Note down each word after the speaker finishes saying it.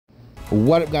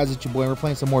What up, guys? It's your boy. We're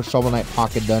playing some more ShovelKnight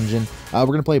Pocket Dungeon. We're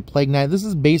going to play Plague Knight. This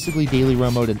is basically daily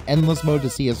run mode and endless mode to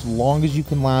see as long as you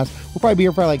can last. We'll probably be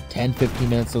here for like 10-15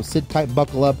 minutes, so sit tight,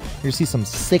 buckle up. You're going to see some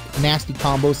sick, nasty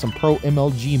combos, some pro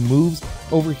MLG moves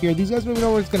over here. These guys don't even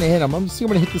know where it's going to hit them. I'm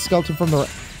going to hit the skeleton from the...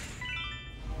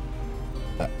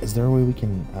 is there a way we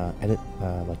can edit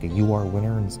like a "you are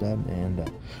winner" instead?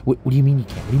 And what do you mean you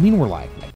can't? What do you mean we're live?